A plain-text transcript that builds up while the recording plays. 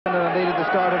and indeed at the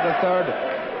start of the third.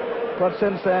 But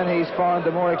since then, he's found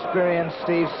the more experienced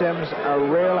Steve Sims a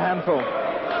real handful.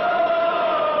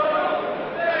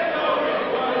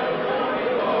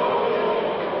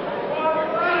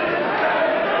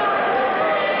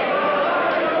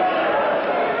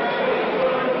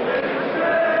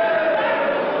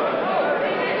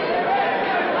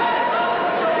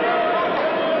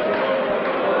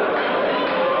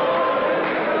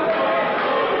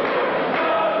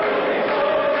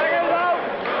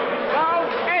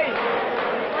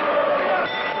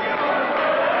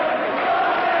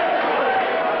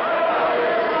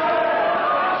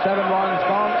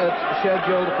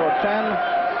 Scheduled for 10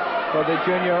 for the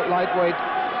Junior Lightweight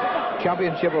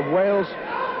Championship of Wales.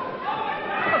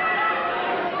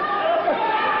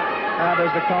 And as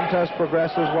the contest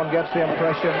progresses, one gets the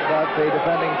impression that the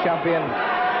defending champion,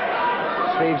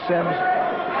 Steve Sims,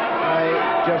 may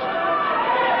just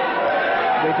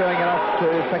be doing enough to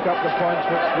pick up the points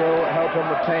which will help him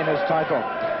retain his title.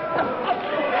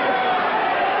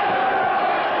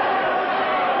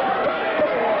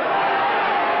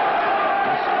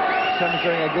 Sims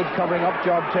doing a good covering up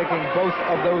job, taking both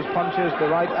of those punches, the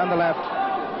right and the left,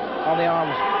 on the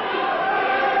arms.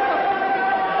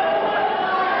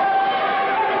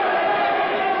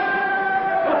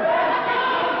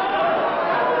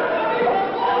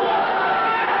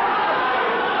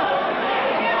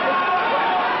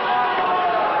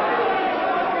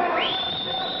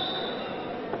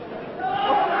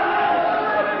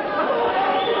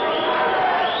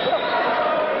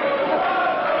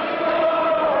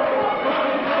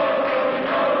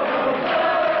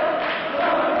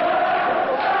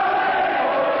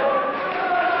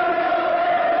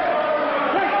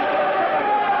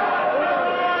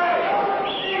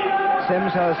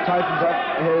 Sims has tightened up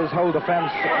his whole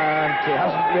defence, and he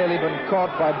hasn't really been caught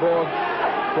by Borg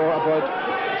for about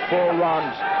 4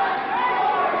 rounds.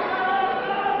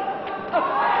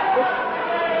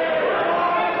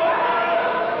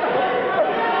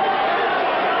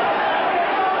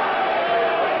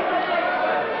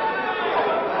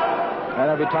 And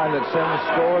every time that Sims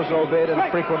scores, albeit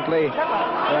infrequently,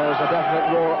 there's a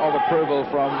definite roar of approval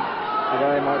from the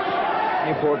very much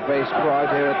Newport-based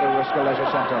crowd here at the Risca Leisure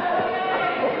Centre.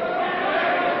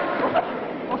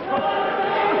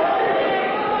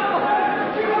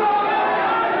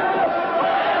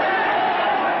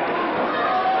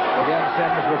 Again,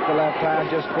 Sims with the left hand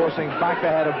just forcing back the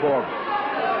head of Borg.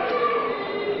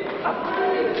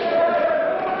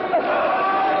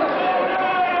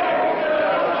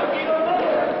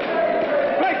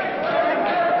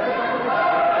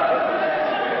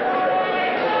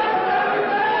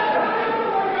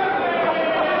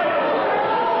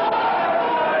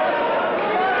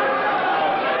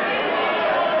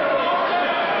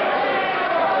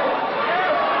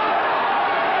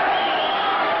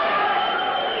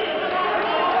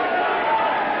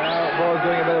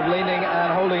 Doing a bit of leaning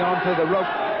and holding on to the rope.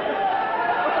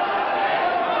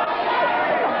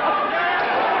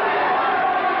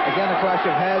 Again, a clash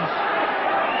of heads.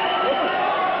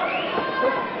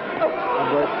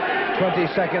 About 20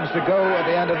 seconds to go at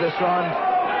the end of this round.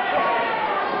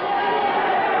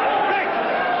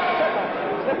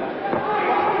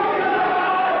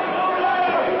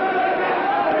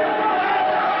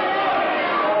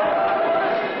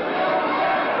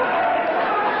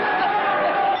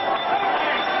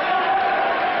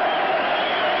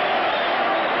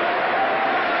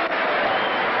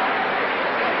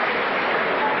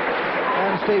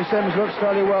 Steve Sims looks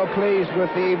fairly well pleased with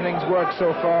the evening's work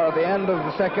so far. At the end of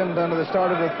the second and at the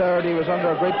start of the third, he was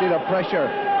under a great deal of pressure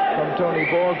from Tony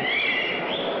Borg.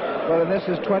 But in this,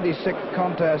 his 26th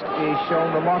contest, he's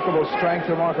shown remarkable strength,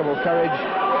 remarkable courage.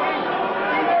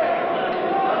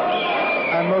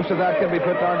 And most of that can be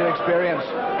put down to experience.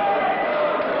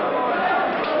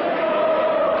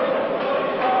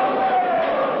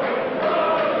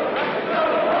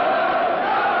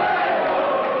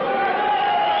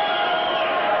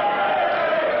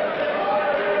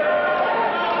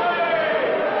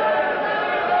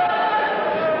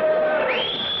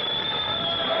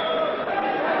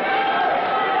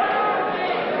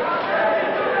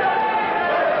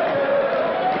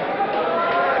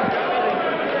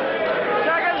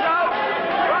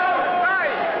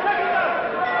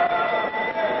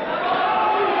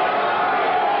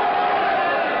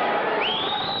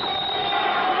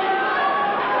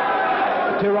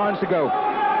 To go.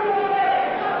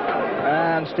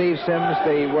 And Steve Sims,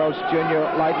 the world's junior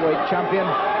lightweight champion.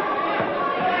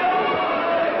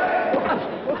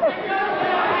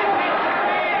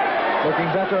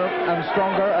 Looking better and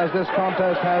stronger as this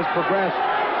contest has progressed.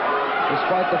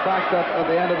 despite the fact that at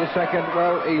the end of the second,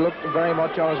 well, he looked very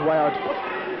much on his way out.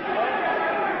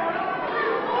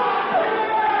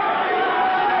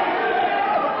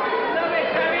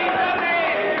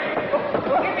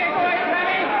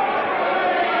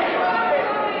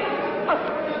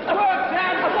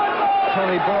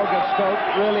 Tony Borg at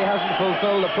Stoke really hasn't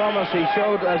fulfilled the promise he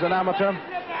showed as an amateur.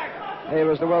 He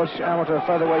was the Welsh amateur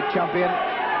featherweight champion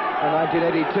in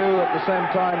 1982 at the same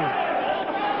time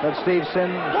that Steve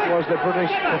Sims was the British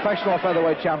professional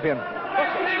featherweight champion.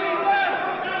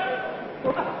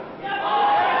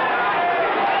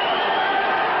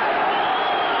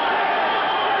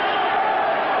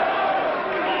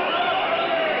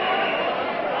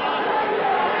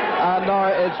 And now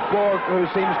it's Borg who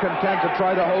seems content to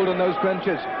try to hold in those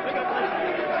clinches.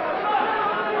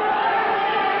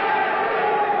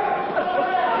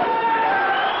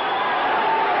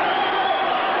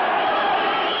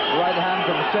 Right hand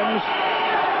from Sims,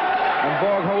 and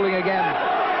Borg holding again.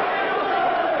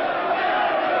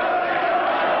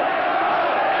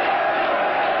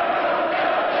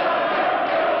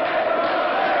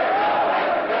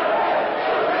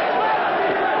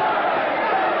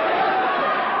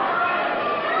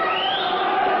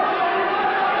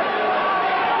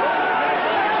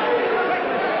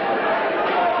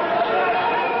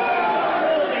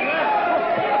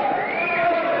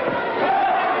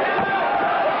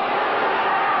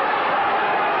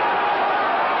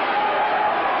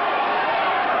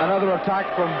 Another attack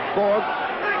from Borg,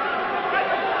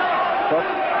 but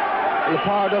the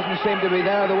power doesn't seem to be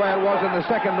there the way it was in the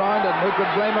second round, and who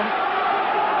could blame him?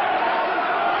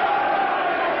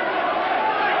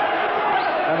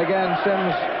 And again,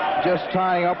 Sims just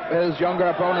tying up his younger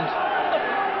opponent.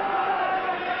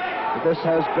 But this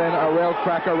has been a real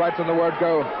cracker right from the word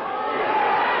go.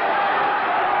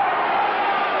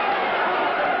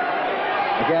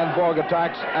 Again, Borg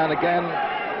attacks, and again,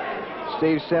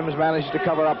 Steve Sims managed to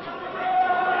cover up.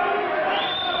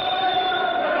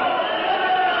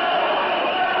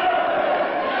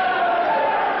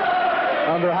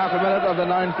 Under half a minute of the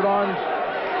 9th round.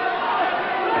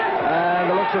 And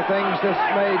the looks of things, this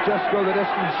may just go the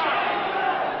distance.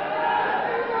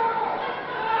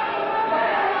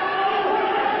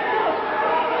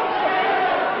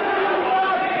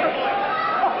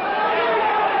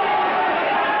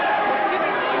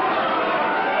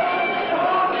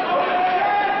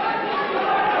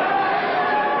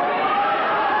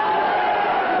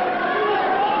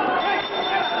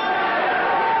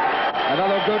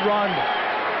 Another good round.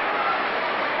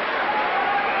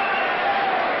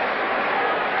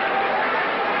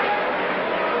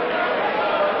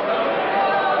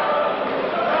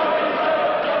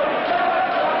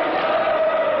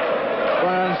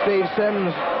 When Steve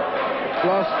Sims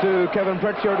lost to Kevin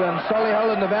Pritchard and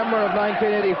Solihull in November of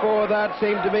 1984, that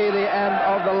seemed to be the end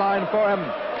of the line for him.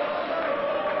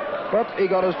 But he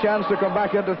got his chance to come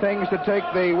back into things to take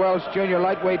the Welsh Junior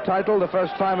Lightweight title, the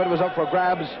first time it was up for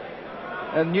grabs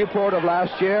in Newport of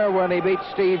last year when he beat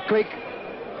Steve Cleek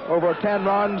over 10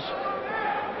 rounds,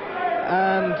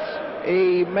 and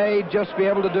he may just be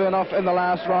able to do enough in the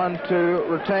last round to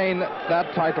retain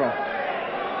that title.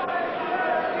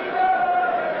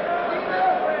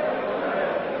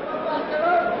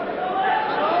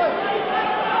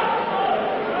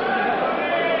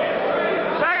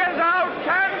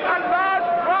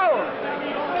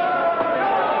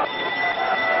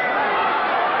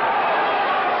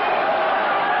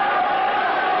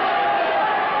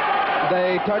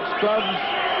 They touched gloves,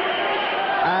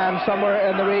 and somewhere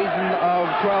in the region of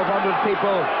 1,200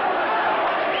 people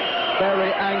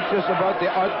very anxious about the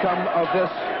outcome of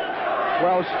this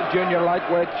Welsh Junior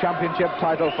Lightweight Championship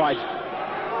title fight.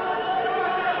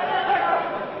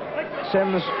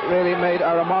 Sims really made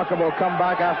a remarkable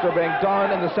comeback after being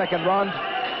down in the second round,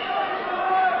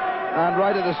 and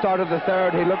right at the start of the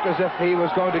third he looked as if he was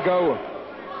going to go.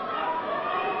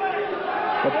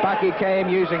 But back he came,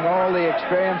 using all the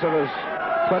experience of his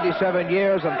 27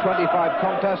 years and 25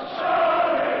 contests.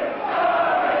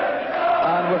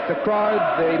 And with the crowd,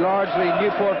 the largely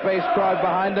Newport-based crowd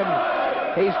behind him,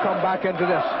 he's come back into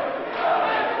this.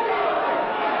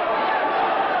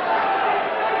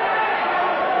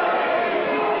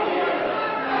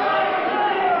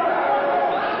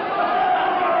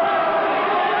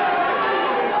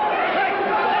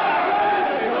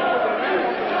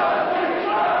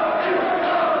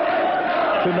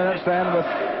 2 minutes then with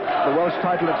the Welsh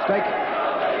title at stake.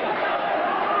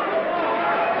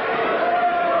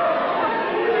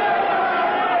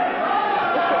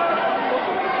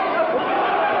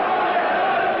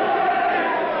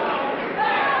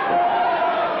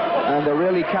 And there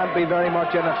really can't be very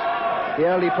much in it. The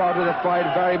early part of the fight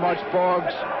very much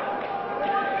Borg's.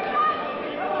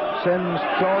 Sims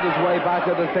clawed his way back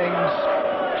into things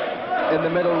in the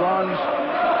middle rounds.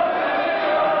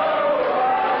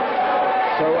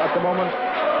 So at the moment,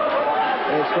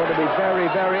 it's going to be very,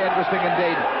 very interesting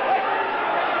indeed.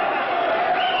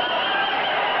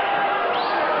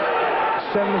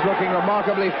 Sims looking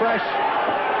remarkably fresh,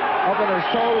 up on his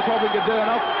toes, hoping to do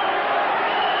enough.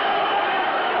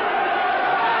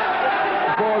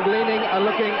 Borg leaning and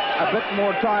looking a bit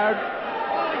more tired.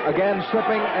 Again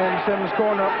slipping in Sims'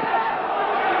 corner.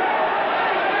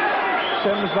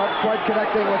 Sims not quite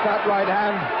connecting with that right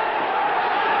hand.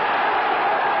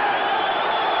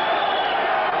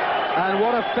 And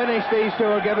what a finish these two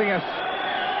are giving us.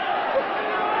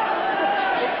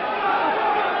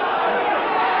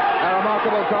 A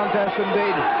remarkable contest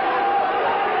indeed.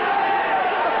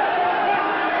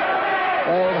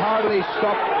 They've hardly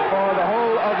stopped for the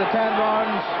whole of the 10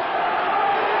 rounds.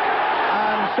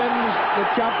 And Sims, the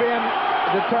champion,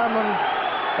 determined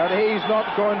that he's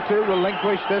not going to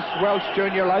relinquish this Welsh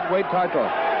junior lightweight title.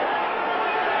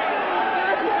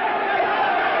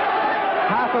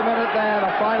 Half a minute then,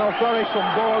 a final flourish from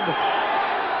Borg.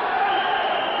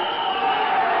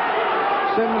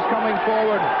 Sims coming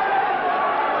forward.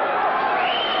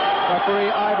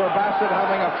 Referee Ivor Bassett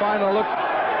having a final look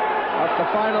at the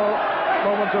final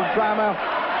moment of drama.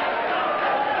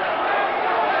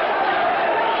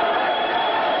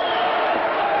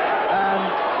 And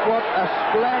what a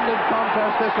splendid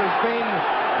contest this has been.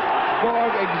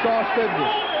 Borg exhausted,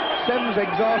 Sims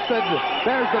exhausted.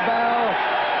 There's the bell.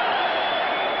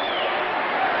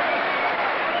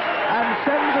 And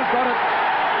Sims has got it.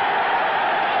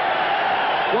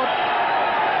 What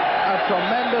a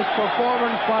tremendous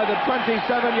performance by the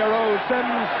 27-year-old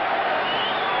Sims.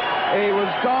 He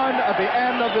was down at the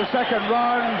end of the second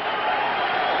round.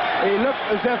 He looked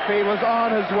as if he was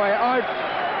on his way out.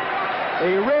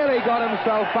 He really got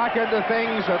himself back into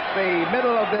things at the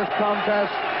middle of this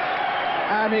contest.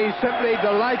 And he simply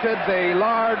delighted the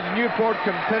large Newport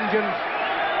contingent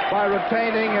by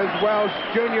retaining his Welsh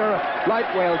junior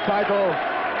lightweight title.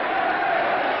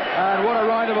 And what a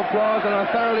round of applause, and a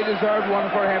thoroughly deserved one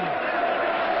for him.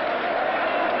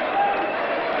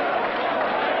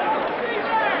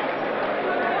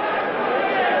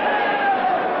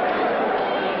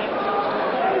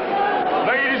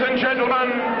 Ladies and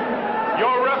gentlemen,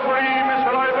 your referee,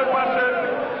 Mr. Ivor Bassett,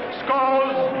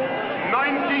 scores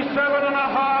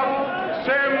 97.5,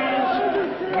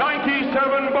 Sims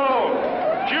 97 Borg.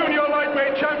 Junior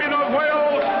lightweight champion of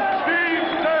Wales, Steve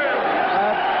Sims.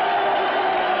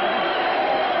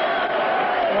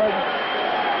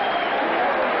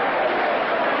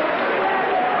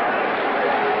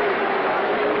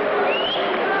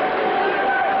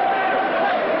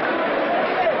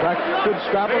 Good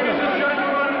scrapping. Ladies and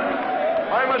gentlemen,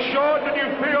 I'm assured that you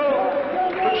feel